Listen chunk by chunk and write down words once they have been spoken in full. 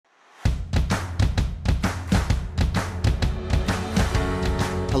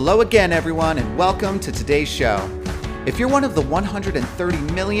Hello again, everyone, and welcome to today's show. If you're one of the 130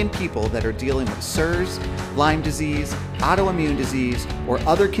 million people that are dealing with SIRS, Lyme disease, autoimmune disease, or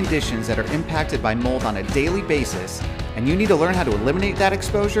other conditions that are impacted by mold on a daily basis, and you need to learn how to eliminate that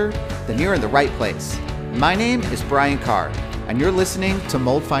exposure, then you're in the right place. My name is Brian Carr, and you're listening to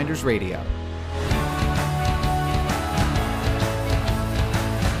Mold Finders Radio.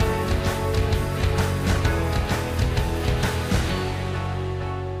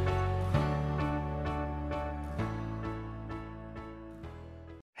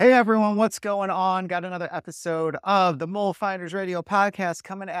 Hey everyone, what's going on? Got another episode of the Mold Finders Radio podcast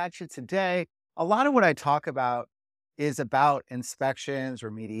coming at you today. A lot of what I talk about is about inspections,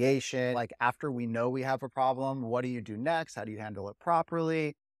 remediation. Like after we know we have a problem, what do you do next? How do you handle it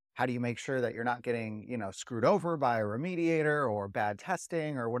properly? How do you make sure that you're not getting, screwed over by a remediator or bad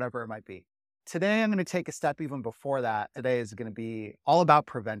testing or whatever it might be? Today, I'm going to take a step even before that. Today is going to be all about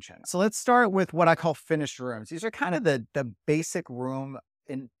prevention. So let's start with what I call finished rooms. These are kind of the basic room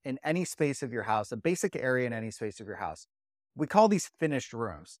in any space of your house, a basic area in any space of your house. We call these finished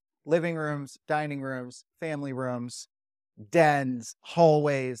rooms: living rooms, dining rooms, family rooms, dens,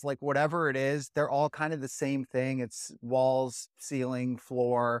 hallways, like whatever it is, they're all kind of the same thing. It's walls, ceiling,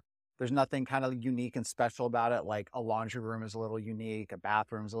 floor. There's nothing kind of unique and special about it. Like a laundry room is a little unique, a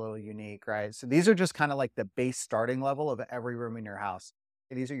bathroom is a little unique, right? So these are just kind of like the base starting level of every room in your house.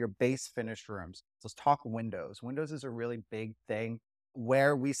 These are your base finished rooms. Let's talk windows. Windows is a really big thing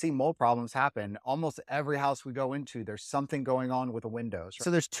where we see mold problems happen. Almost every house we go into, there's something going on with the windows. So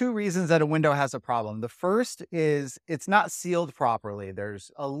there's two reasons that a window has a problem. The first is it's not sealed properly.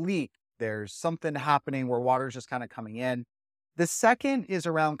 There's a leak. There's something happening where water's just kind of coming in. The second is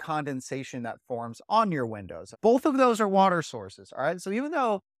around condensation that forms on your windows. Both of those are water sources, all right? So even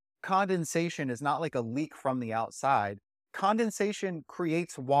though condensation is not like a leak from the outside, condensation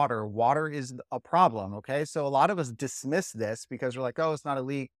creates water. Water is a problem, okay? So a lot of us dismiss this because we're like, oh, it's not a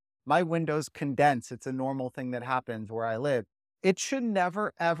leak. My windows condense. It's a normal thing that happens where I live. It should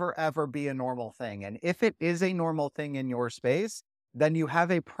never, ever, ever be a normal thing. And if it is a normal thing in your space, then you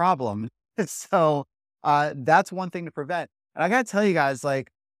have a problem. So that's one thing to prevent. And I got to tell you guys,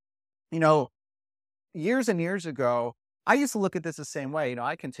 years and years ago, I used to look at this the same way.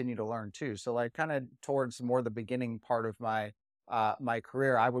 I continue to learn too. So like kind of towards more the beginning part of my my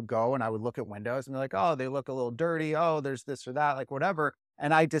career, I would go and I would look at windows and be like, oh, they look a little dirty. Oh, there's this or that, like whatever.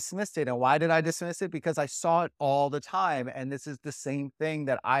 And I dismissed it. And why did I dismiss it? Because I saw it all the time. And this is the same thing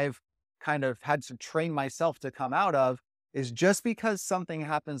that I've kind of had to train myself to come out of, is just because something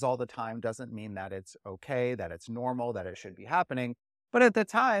happens all the time doesn't mean that it's okay, that it's normal, that it should be happening. But at the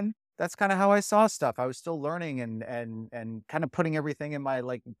time, that's kind of how I saw stuff. I was still learning and kind of putting everything in my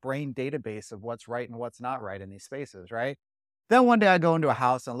like brain database of what's right and what's not right in these spaces, right? Then one day I go into a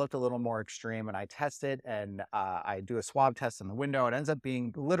house and looked a little more extreme, and I test it, and I do a swab test in the window. It ends up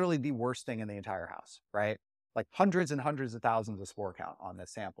being literally the worst thing in the entire house, right? Like hundreds and hundreds of thousands of spore count on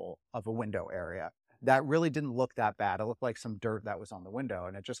this sample of a window area. That really didn't look that bad. It looked like some dirt that was on the window,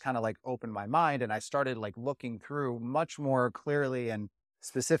 and it just kind of like opened my mind, and I started like looking through much more clearly and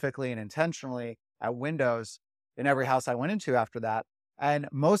specifically and intentionally at windows in every house I went into after that. And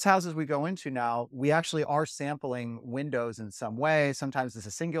most houses we go into now, we actually are sampling windows in some way. Sometimes it's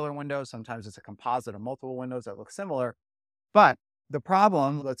a singular window, sometimes it's a composite of multiple windows that look similar. But the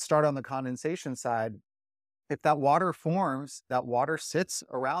problem, let's start on the condensation side. If that water forms, that water sits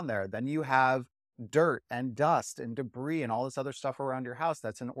around there, then you have dirt and dust and debris and all this other stuff around your house.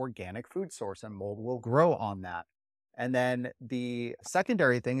 That's an organic food source, and mold will grow on that. And then the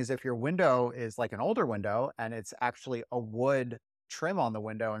secondary thing is if your window is like an older window and it's actually a wood trim on the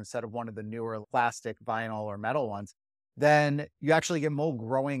window instead of one of the newer plastic, vinyl, or metal ones, then you actually get mold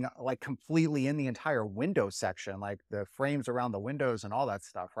growing like completely in the entire window section, like the frames around the windows and all that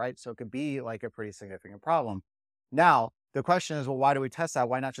stuff, right? So it could be like a pretty significant problem. Now, the question is, well, why do we test that?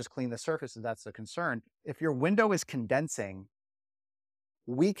 Why not just clean the surface if that's the concern? If your window is condensing,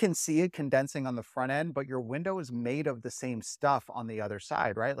 we can see it condensing on the front end, but your window is made of the same stuff on the other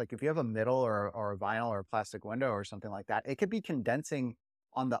side, right? Like if you have a middle or a vinyl or a plastic window or something like that, it could be condensing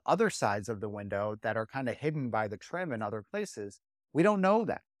on the other sides of the window that are kind of hidden by the trim in other places. We don't know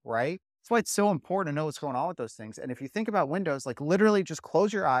that, right? That's why it's so important to know what's going on with those things. And if you think about windows, like literally just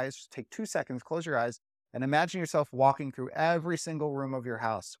close your eyes, just take 2 seconds, close your eyes, and imagine yourself walking through every single room of your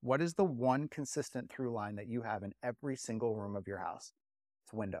house. What is the one consistent through line that you have in every single room of your house?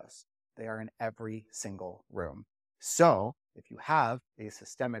 It's windows. They are in every single room. So if you have a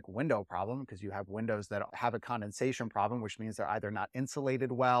systemic window problem, because you have windows that have a condensation problem, which means they're either not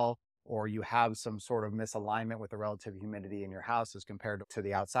insulated well, or you have some sort of misalignment with the relative humidity in your house as compared to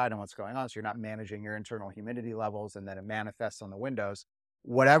the outside and what's going on. So you're not managing your internal humidity levels and then it manifests on the windows.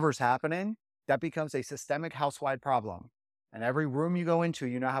 Whatever's happening, that becomes a systemic house-wide problem. And every room you go into,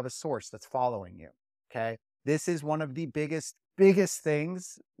 you now have a source that's following you. Okay. This is one of the biggest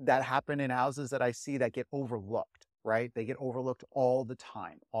things that happen in houses that I see that get overlooked, right? They get overlooked all the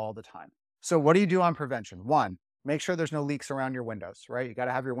time, all the time. So what do you do on prevention? One, make sure there's no leaks around your windows, right? You got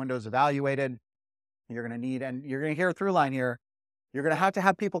to have your windows evaluated. You're going to need, and you're going to hear a through line here. You're going to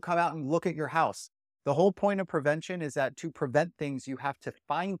have people come out and look at your house. The whole point of prevention is that to prevent things, you have to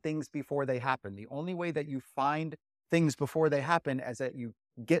find things before they happen. The only way that you find things before they happen is that you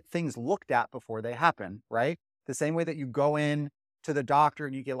get things looked at before they happen, right? The same way that you go in to the doctor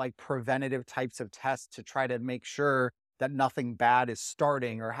and you get like preventative types of tests to try to make sure that nothing bad is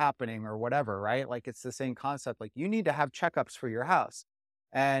starting or happening or whatever, right? Like it's the same concept. Like you need to have checkups for your house.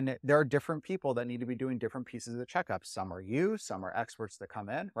 And there are different people that need to be doing different pieces of checkups. Some are you, some are experts that come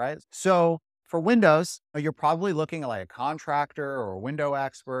in, right? So for windows, you're probably looking at like a contractor or a window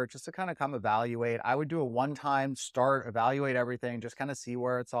expert just to kind of come evaluate. I would do a one-time start, evaluate everything, just kind of see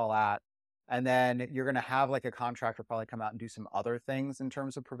where it's all at. And then you're going to have like a contractor probably come out and do some other things in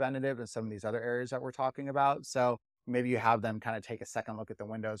terms of preventative and some of these other areas that we're talking about. So maybe you have them kind of take a second look at the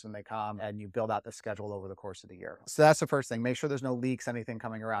windows when they come and you build out the schedule over the course of the year. So that's the first thing. Make sure there's no leaks, anything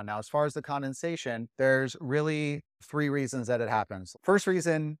coming around. Now, as far as the condensation, there's really three reasons that it happens. First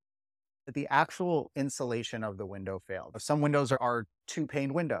reason, that the actual insulation of the window failed. Some windows are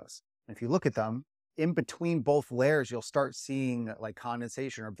two-pane windows. And if you look at them, in between both layers, you'll start seeing like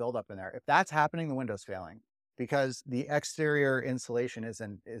condensation or buildup in there. If that's happening, the window's failing because the exterior insulation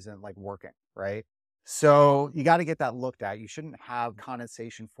isn't like working, right? So you got to get that looked at. You shouldn't have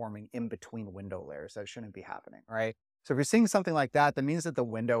condensation forming in between window layers. That shouldn't be happening, right? So if you're seeing something like that, that means that the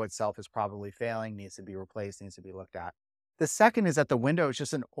window itself is probably failing, needs to be replaced, needs to be looked at. The second is that the window is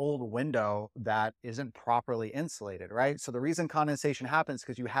just an old window that isn't properly insulated, right? So the reason condensation happens is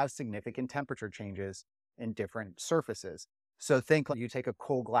because you have significant temperature changes in different surfaces. So think like you take a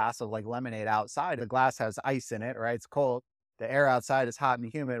cold glass of like lemonade outside, the glass has ice in it, right? It's cold. The air outside is hot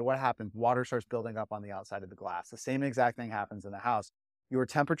and humid. What happens? Water starts building up on the outside of the glass. The same exact thing happens in the house. You are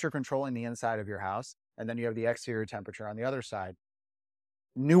temperature controlling the inside of your house, and then you have the exterior temperature on the other side.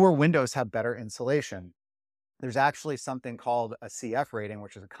 Newer windows have better insulation. There's actually something called a CF rating,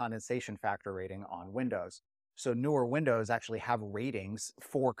 which is a condensation factor rating on windows. So newer windows actually have ratings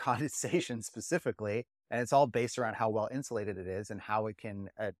for condensation specifically, and it's all based around how well insulated it is and how it can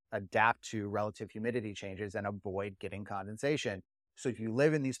adapt to relative humidity changes and avoid getting condensation. So if you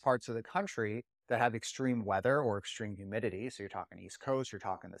live in these parts of the country that have extreme weather or extreme humidity, so you're talking East Coast, you're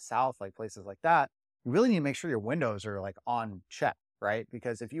talking the South, like places like that, you really need to make sure your windows are like on check, right?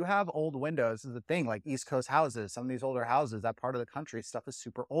 Because if you have old windows, this is the thing, like East Coast houses, some of these older houses, that part of the country, stuff is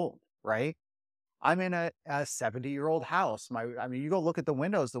super old, right? I'm in a 70-year-old house. I mean, you go look at the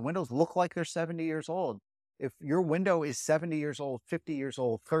windows look like they're 70 years old. If your window is 70 years old, 50 years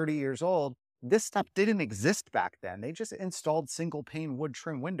old, 30 years old, this stuff didn't exist back then. They just installed single pane wood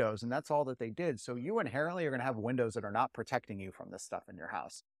trim windows and that's all that they did. So you inherently are going to have windows that are not protecting you from this stuff in your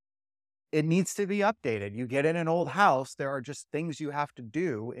house. It needs to be updated. You get in an old house, there are just things you have to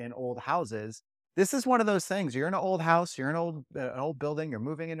do in old houses. This is one of those things. You're in an old house, you're in an old building, you're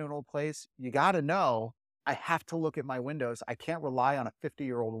moving into an old place. You got to know, I have to look at my windows. I can't rely on a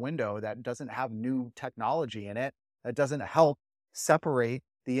 50-year-old window that doesn't have new technology in it, that doesn't help separate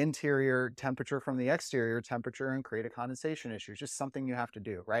the interior temperature from the exterior temperature and create a condensation issue. It's just something you have to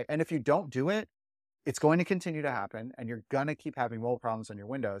do, right? And if you don't do it, it's going to continue to happen and you're going to keep having mold problems on your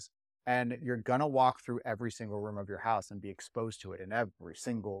windows. And you're going to walk through every single room of your house and be exposed to it in every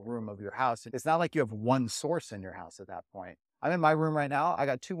single room of your house. It's not like you have one source in your house at that point. I'm in my room right now. I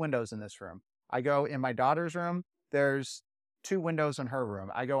got two windows in this room. I go in my daughter's room. There's two windows in her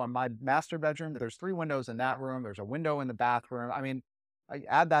room. I go in my master bedroom. There's three windows in that room. There's a window in the bathroom. I mean, I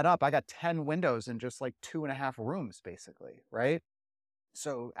add that up. I got 10 windows in just like 2.5 rooms, basically, right?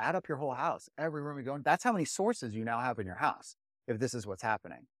 So add up your whole house, every room you go in. That's how many sources you now have in your house if this is what's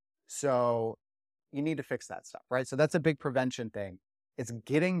happening. So you need to fix that stuff, right? So that's a big prevention thing. It's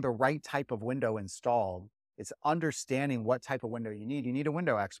getting the right type of window installed. It's understanding what type of window you need. You need a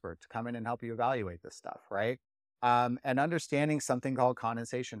window expert to come in and help you evaluate this stuff, right? And understanding something called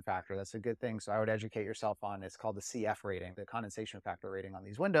condensation factor. That's a good thing. So I would educate yourself on. It's called the CF rating, the condensation factor rating on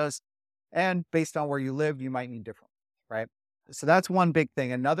these windows. And based on where you live, you might need different, right? So that's one big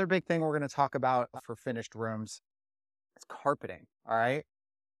thing. Another big thing we're going to talk about for finished rooms is carpeting. All right.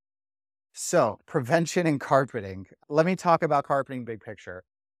 So prevention and carpeting. Let me talk about carpeting big picture.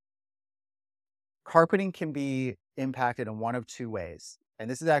 Carpeting can be impacted in one of two ways. And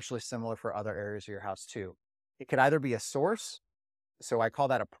this is actually similar for other areas of your house too. It could either be a source, so I call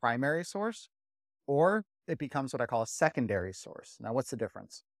that a primary source, or it becomes what I call a secondary source. Now, what's the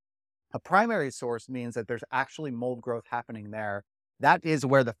difference? A primary source means that there's actually mold growth happening there. That is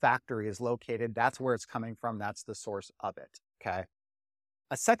where the factory is located. That's where it's coming from. That's the source of it. Okay.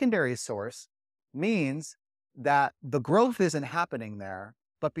 A secondary source means that the growth isn't happening there,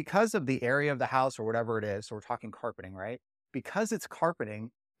 but because of the area of the house or whatever it is, so we're talking carpeting, right? Because it's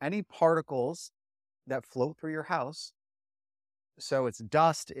carpeting, any particles that float through your house, so it's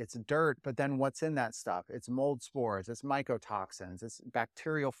dust, it's dirt, but then what's in that stuff? It's mold spores, it's mycotoxins, it's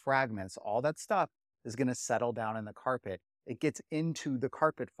bacterial fragments, all that stuff is going to settle down in the carpet. It gets into the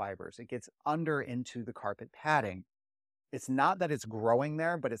carpet fibers, it gets under into the carpet padding. It's not that it's growing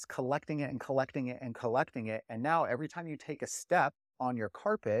there, but it's collecting it and collecting it and collecting it. And now every time you take a step on your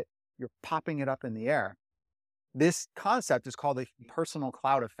carpet, you're popping it up in the air. This concept is called the personal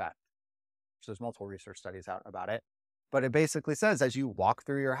cloud effect. So there's multiple research studies out about it. But it basically says as you walk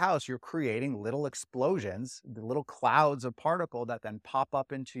through your house, you're creating little explosions, the little clouds of particle that then pop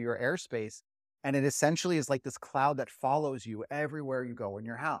up into your airspace. And it essentially is like this cloud that follows you everywhere you go in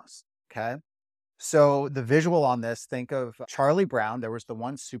your house. Okay. So the visual on this, think of Charlie Brown. There was the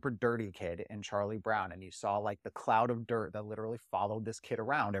one super dirty kid in Charlie Brown, and you saw like the cloud of dirt that literally followed this kid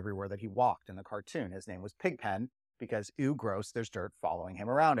around everywhere that he walked in the cartoon. His name was Pigpen because, ew, gross, there's dirt following him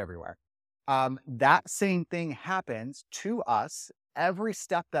around everywhere. That same thing happens to us every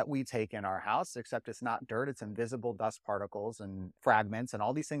step that we take in our house, except it's not dirt, it's invisible dust particles and fragments and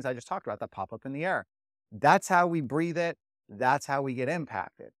all these things I just talked about that pop up in the air. That's how we breathe it. That's how we get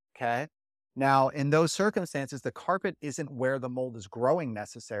impacted. Okay. Now, in those circumstances, the carpet isn't where the mold is growing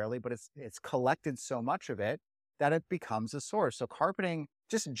necessarily, but it's collected so much of it that it becomes a source. So carpeting,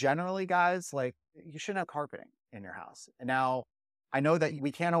 just generally, guys, like you shouldn't have carpeting in your house. And now I know that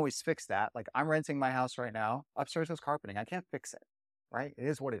we can't always fix that. Like I'm renting my house right now. Upstairs is carpeting. I can't fix it, right? It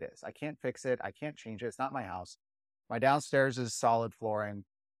is what it is. I can't fix it. I can't change it. It's not my house. My downstairs is solid flooring,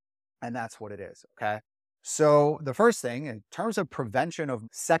 and that's what it is. Okay. So the first thing in terms of prevention of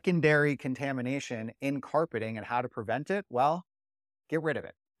secondary contamination in carpeting and how to prevent it, well, get rid of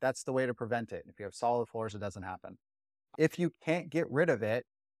it. That's the way to prevent it. If you have solid floors, it doesn't happen. If you can't get rid of it,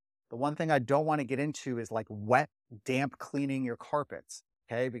 the one thing I don't want to get into is like wet, damp cleaning your carpets.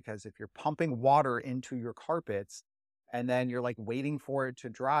 Okay. Because if you're pumping water into your carpets and then you're like waiting for it to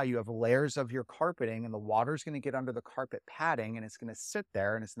dry, you have layers of your carpeting and the water's going to get under the carpet padding and it's going to sit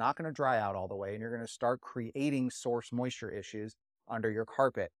there and it's not going to dry out all the way. And you're going to start creating source moisture issues under your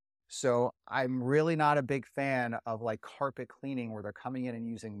carpet. So I'm really not a big fan of like carpet cleaning where they're coming in and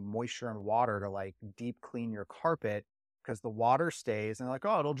using moisture and water to like deep clean your carpet because the water stays and they're like,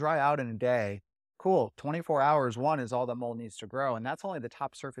 oh, it'll dry out in a day. Cool. 24 hours, one is all that mold needs to grow. And that's only the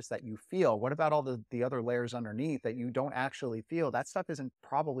top surface that you feel. What about all the other layers underneath that you don't actually feel? That stuff isn't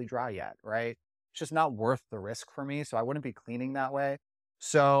probably dry yet, right? It's just not worth the risk for me. So I wouldn't be cleaning that way.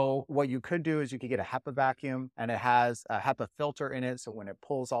 So what you could do is you could get a HEPA vacuum and it has a HEPA filter in it. So when it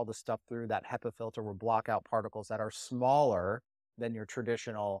pulls all the stuff through, that HEPA filter will block out particles that are smaller than your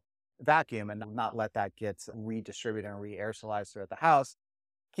traditional vacuum and not let that get redistributed and re-aerosolized throughout the house.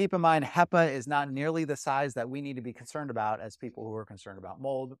 Keep in mind, HEPA is not nearly the size that we need to be concerned about as people who are concerned about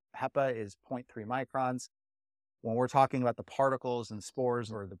mold. HEPA is 0.3 microns. When we're talking about the particles and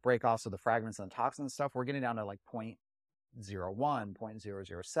spores or the breakoffs of the fragments and the toxins and stuff, we're getting down to like 0.01,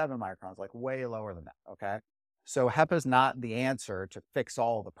 0.007 microns, like way lower than that, okay? So HEPA is not the answer to fix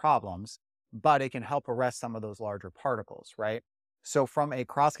all the problems, but it can help arrest some of those larger particles, right? So from a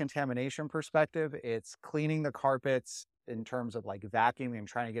cross-contamination perspective, it's cleaning the carpets in terms of like vacuuming and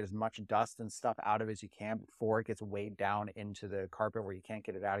trying to get as much dust and stuff out of as you can before it gets weighed down into the carpet where you can't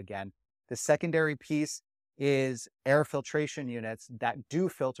get it out again. The secondary piece is air filtration units that do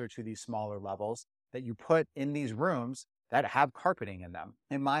filter to these smaller levels that you put in these rooms that have carpeting in them.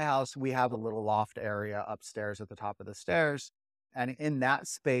 In my house, we have a little loft area upstairs at the top of the stairs. And in that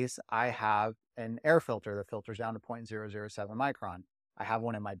space, I have an air filter that filters down to 0.007 micron. I have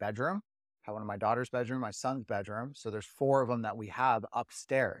one in my bedroom, I have one in my daughter's bedroom, my son's bedroom. So there's four of them that we have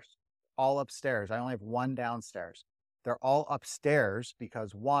upstairs, all upstairs. I only have one downstairs. They're all upstairs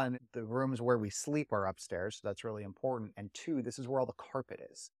because one, the rooms where we sleep are upstairs. So that's really important. And two, this is where all the carpet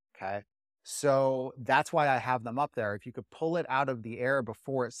is. Okay. So that's why I have them up there. If you could pull it out of the air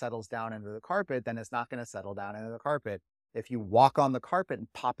before it settles down into the carpet, then it's not going to settle down into the carpet. If you walk on the carpet and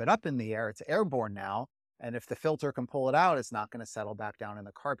pop it up in the air, it's airborne now. And if the filter can pull it out, it's not going to settle back down in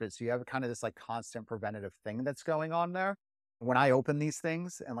the carpet. So you have kind of this like constant preventative thing that's going on there. When I open these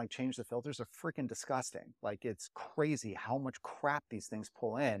things and like change the filters, they're freaking disgusting. Like it's crazy how much crap these things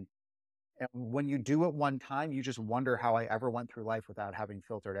pull in. And when you do it one time, you just wonder how I ever went through life without having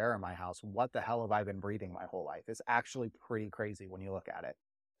filtered air in my house. What the hell have I been breathing my whole life? It's actually pretty crazy when you look at it.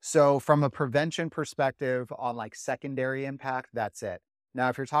 So from a prevention perspective on like secondary impact, that's it. Now,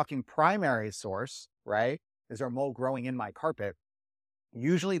 if you're talking primary source, right? Is there mold growing in my carpet?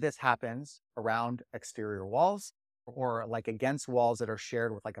 Usually this happens around exterior walls or like against walls that are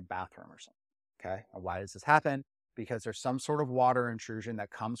shared with like a bathroom or something. Okay. And why does this happen? Because there's some sort of water intrusion that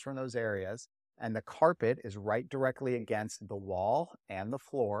comes from those areas, and the carpet is right directly against the wall and the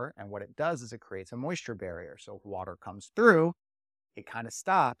floor. And what it does is it creates a moisture barrier. So if water comes through, it kind of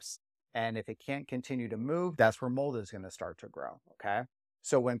stops. And if it can't continue to move, that's where mold is going to start to grow. Okay.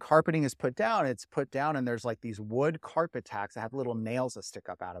 So when carpeting is put down, it's put down and there's like these wood carpet tacks that have little nails that stick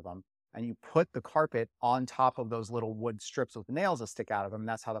up out of them. And you put the carpet on top of those little wood strips with nails that stick out of them. And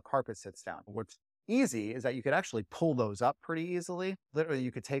that's how the carpet sits down. What's easy is that you could actually pull those up pretty easily. Literally,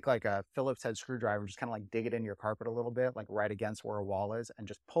 you could take like a Phillips head screwdriver, just kind of like dig it in your carpet a little bit, like right against where a wall is, and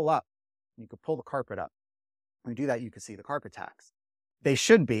just pull up. You could pull the carpet up. When you do that, you can see the carpet tacks. They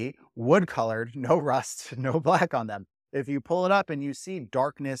should be wood colored, no rust, no black on them. If you pull it up and you see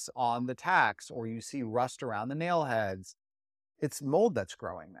darkness on the tacks or you see rust around the nail heads, it's mold that's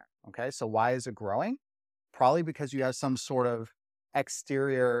growing there. Okay. So why is it growing? Probably because you have some sort of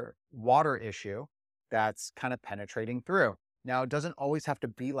exterior water issue that's kind of penetrating through. Now, it doesn't always have to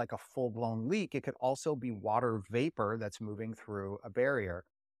be like a full blown leak. It could also be water vapor that's moving through a barrier.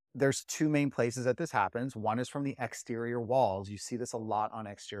 There's two main places that this happens. One is from the exterior walls. You see this a lot on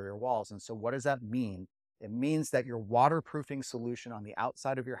exterior walls. And so what does that mean? It means that your waterproofing solution on the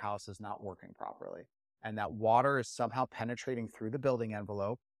outside of your house is not working properly. And that water is somehow penetrating through the building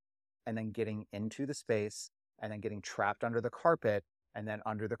envelope and then getting into the space and then getting trapped under the carpet. And then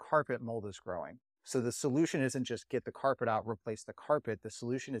under the carpet, mold is growing. So the solution isn't just get the carpet out, replace the carpet. The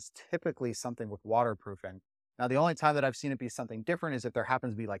solution is typically something with waterproofing. Now, the only time that I've seen it be something different is if there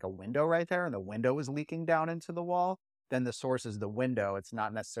happens to be like a window right there and the window is leaking down into the wall, then the source is the window. It's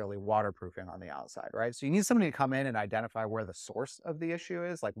not necessarily waterproofing on the outside, right? So you need somebody to come in and identify where the source of the issue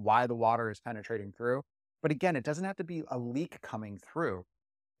is, like why the water is penetrating through. But again, it doesn't have to be a leak coming through.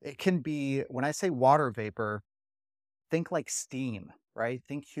 It can be, when I say water vapor, think like steam, right?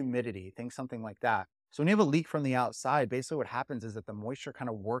 Think humidity, think something like that. So when you have a leak from the outside, basically what happens is that the moisture kind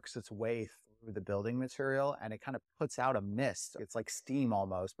of works its way through the building material and it kind of puts out a mist. It's like steam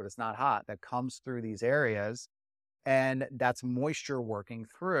almost, but it's not hot, that comes through these areas. And that's moisture working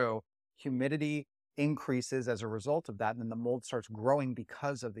through. Humidity increases as a result of that, and then the mold starts growing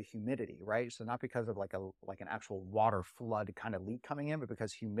because of the humidity, right? So not because of like an actual water flood kind of leak coming in, but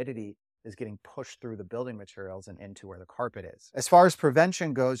because humidity is getting pushed through the building materials and into where the carpet is. As far as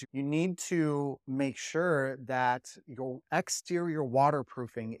prevention goes, you need to make sure that your exterior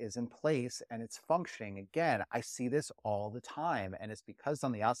waterproofing is in place and it's functioning. Again, I see this all the time, and it's because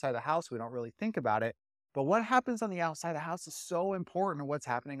on the outside of the house, we don't really think about it. But what happens on the outside of the house is so important to what's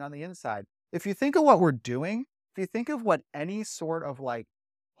happening on the inside. If you think of what we're doing, if you think of what any sort of like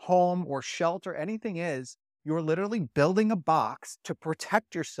home or shelter, anything is, you're literally building a box to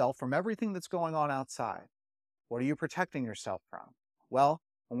protect yourself from everything that's going on outside. What are you protecting yourself from? Well,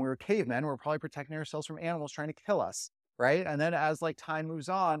 when we were cavemen, we were probably protecting ourselves from animals trying to kill us, right? And then as like time moves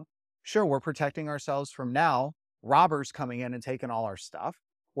on, sure, we're protecting ourselves from now robbers coming in and taking all our stuff.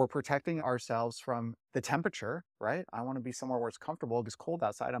 We're protecting ourselves from the temperature, right? I want to be somewhere where it's comfortable. It's cold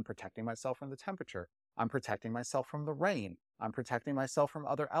outside. I'm protecting myself from the temperature. I'm protecting myself from the rain. I'm protecting myself from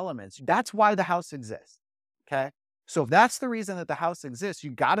other elements. That's why the house exists. Okay. So if that's the reason that the house exists,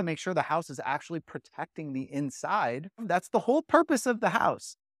 you got to make sure the house is actually protecting the inside. That's the whole purpose of the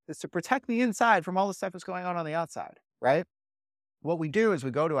house, is to protect the inside from all the stuff that's going on the outside, right? What we do is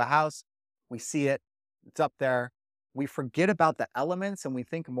we go to a house, we see it, it's up there. We forget about the elements and we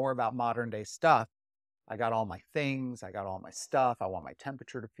think more about modern day stuff. I got all my things, I got all my stuff, I want my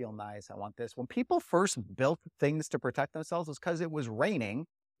temperature to feel nice, I want this. When people first built things to protect themselves, it was because it was raining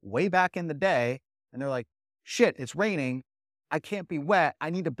way back in the day. And they're like, shit, it's raining. I can't be wet. I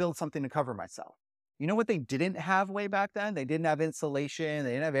need to build something to cover myself. You know what they didn't have way back then? They didn't have insulation.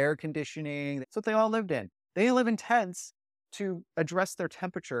 They didn't have air conditioning. That's what they all lived in. They didn't live in tents to address their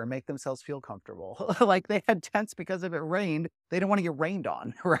temperature and make themselves feel comfortable. Like they had tents because if it rained, they didn't want to get rained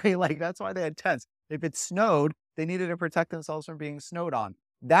on, right? Like that's why they had tents. If it snowed, they needed to protect themselves from being snowed on.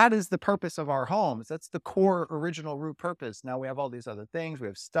 That is the purpose of our homes. That's the core original root purpose. Now we have all these other things. We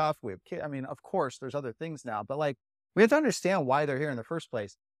have stuff, we have kids. I mean, of course, there's other things now, but like we have to understand why they're here in the first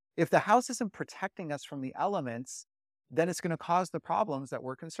place. If the house isn't protecting us from the elements, then it's going to cause the problems that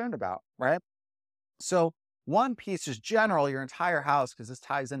we're concerned about, right? So one piece is general, your entire house, because this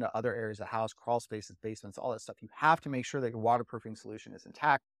ties into other areas of the house, crawl spaces, basements, all that stuff. You have to make sure that your waterproofing solution is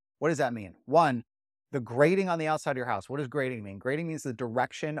intact. What does that mean? One, the grading on the outside of your house. What does grading mean? Grading means the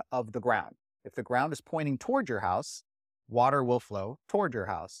direction of the ground. If the ground is pointing toward your house, water will flow toward your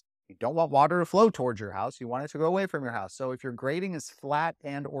house. You don't want water to flow towards your house. You want it to go away from your house. So if your grading is flat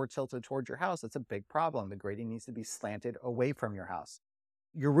and or tilted towards your house, that's a big problem. The grading needs to be slanted away from your house.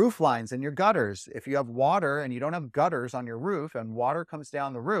 Your roof lines and your gutters. If you have water and you don't have gutters on your roof and water comes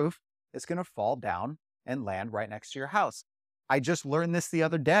down the roof, it's going to fall down and land right next to your house. I just learned this the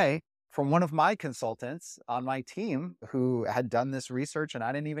other day from one of my consultants on my team who had done this research, and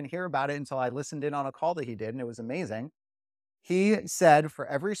I didn't even hear about it until I listened in on a call that he did, and it was amazing. He said for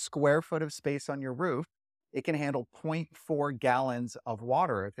every square foot of space on your roof, it can handle 0.4 gallons of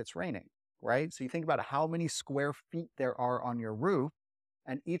water if it's raining, right? So you think about how many square feet there are on your roof,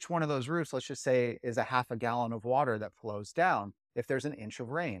 and each one of those roofs, let's just say, is a half a gallon of water that flows down if there's an inch of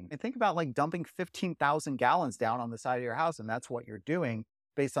rain. And think about like dumping 15,000 gallons down on the side of your house, and that's what you're doing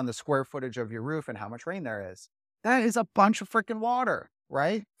based on the square footage of your roof and how much rain there is. That is a bunch of freaking water,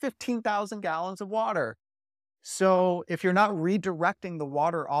 right? 15,000 gallons of water. So if you're not redirecting the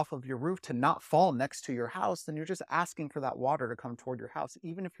water off of your roof to not fall next to your house, then you're just asking for that water to come toward your house,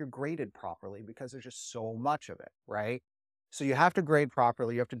 even if you're graded properly, because there's just so much of it, right? So you have to grade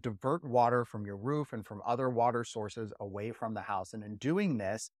properly. You have to divert water from your roof and from other water sources away from the house. And in doing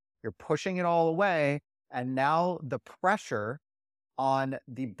this, you're pushing it all away. And now the pressure on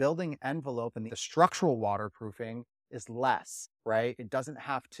the building envelope and the structural waterproofing is less, right? It doesn't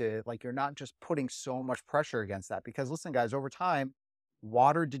have to, like, you're not just putting so much pressure against that, because listen, guys, over time,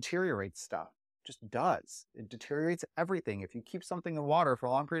 water deteriorates stuff. Just does. It deteriorates everything. If you keep something in water for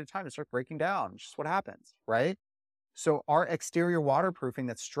a long period of time, it starts breaking down. It's just what happens, right? So our exterior waterproofing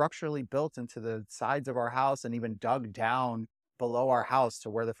that's structurally built into the sides of our house and even dug down below our house to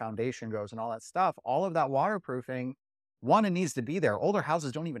where the foundation goes and all that stuff, all of that waterproofing, one, it needs to be there. Older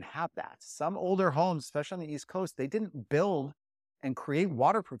houses don't even have that. Some older homes, especially on the East Coast, they didn't build and create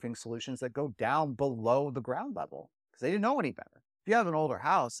waterproofing solutions that go down below the ground level because they didn't know any better. If you have an older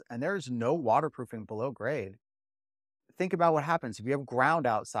house and there's no waterproofing below grade, think about what happens. If you have ground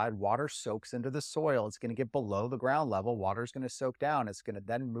outside, water soaks into the soil. It's going to get below the ground level. Water is going to soak down. It's going to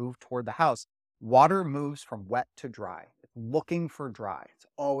then move toward the house. Water moves from wet to dry. It's looking for dry. It's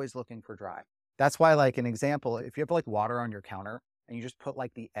always looking for dry. That's why, like an example, if you have like water on your counter and you just put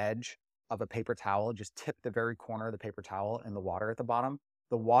like the edge of a paper towel, just tip the very corner of the paper towel in the water at the bottom,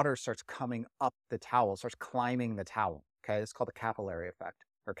 the water starts coming up the towel, starts climbing the towel. Okay. It's called the capillary effect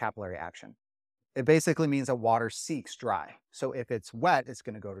or capillary action. It basically means that water seeks dry. So if it's wet, it's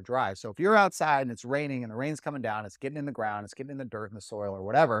going to go to dry. So if you're outside and it's raining and the rain's coming down, it's getting in the ground, it's getting in the dirt and the soil or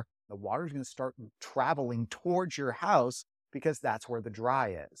whatever, the water's going to start traveling towards your house because that's where the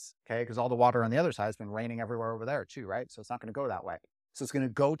dry is. Okay. Because all the water on the other side has been raining everywhere over there too, right? So it's not going to go that way. So it's going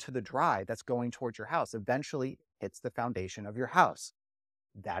to go to the dry that's going towards your house. Eventually hits the foundation of your house.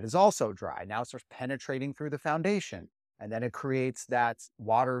 That is also dry. Now it starts penetrating through the foundation. And then it creates that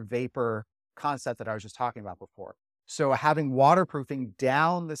water vapor concept that I was just talking about before. So having waterproofing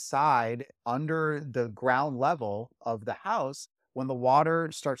down the side under the ground level of the house, when the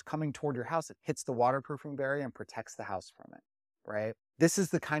water starts coming toward your house, it hits the waterproofing barrier and protects the house from it, right? This is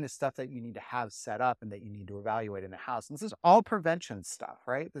the kind of stuff that you need to have set up and that you need to evaluate in the house. And this is all prevention stuff,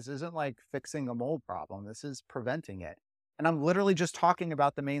 right? This isn't like fixing a mold problem. This is preventing it. And I'm literally just talking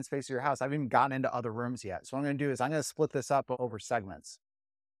about the main space of your house. I haven't even gotten into other rooms yet. So what I'm going to do is I'm going to split this up over segments.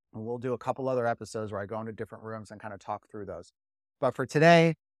 And we'll do a couple other episodes where I go into different rooms and kind of talk through those. But for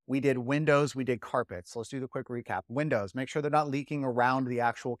today, we did windows, we did carpets. So let's do the quick recap. Windows, make sure they're not leaking around the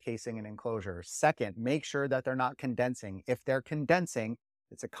actual casing and enclosure. Second, make sure that they're not condensing. If they're condensing,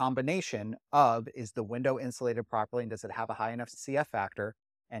 it's a combination of, is the window insulated properly and does it have a high enough CF factor?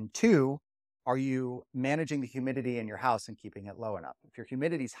 And two, are you managing the humidity in your house and keeping it low enough? If your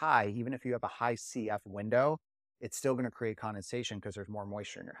humidity is high, even if you have a high CF window, it's still going to create condensation because there's more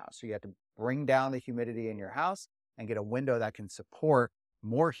moisture in your house. So you have to bring down the humidity in your house and get a window that can support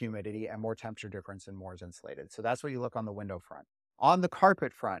more humidity and more temperature difference and more is insulated. So that's what you look on the window front. On the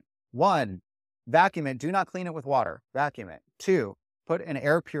carpet front, one, vacuum it. Do not clean it with water. Vacuum it. Two, put an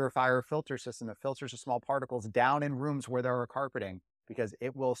air purifier filter system that filters the small particles down in rooms where there are carpeting, because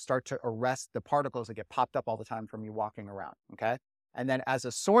it will start to arrest the particles that get popped up all the time from you walking around. Okay. And then as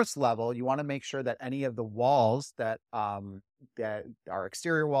a source level, you want to make sure that any of the walls that are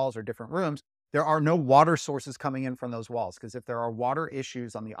exterior walls or different rooms, there are no water sources coming in from those walls. Because if there are water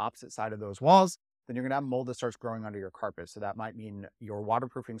issues on the opposite side of those walls, then you're going to have mold that starts growing under your carpet. So that might mean your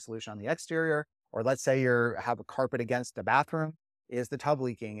waterproofing solution on the exterior, or let's say you have a carpet against the bathroom. Is the tub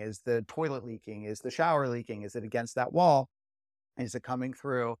leaking? Is the toilet leaking? Is the shower leaking? Is it against that wall? Is it coming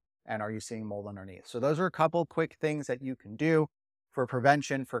through? And are you seeing mold underneath? So those are a couple quick things that you can do for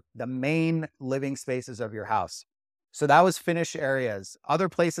prevention for the main living spaces of your house. So that was finished areas. Other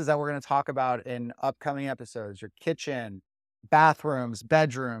places that we're going to talk about in upcoming episodes, your kitchen, bathrooms,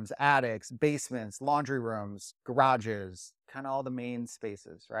 bedrooms, attics, basements, laundry rooms, garages, kind of all the main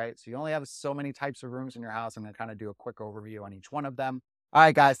spaces, right? So you only have so many types of rooms in your house. I'm going to kind of do a quick overview on each one of them. All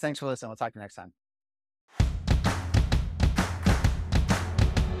right, guys, thanks for listening. We'll talk to you next time.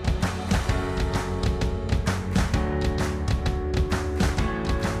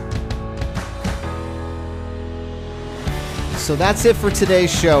 So that's it for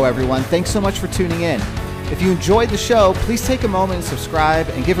today's show, everyone. Thanks so much for tuning in. If you enjoyed the show, please take a moment and subscribe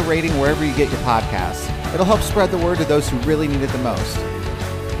and give a rating wherever you get your podcasts. It'll help spread the word to those who really need it the most.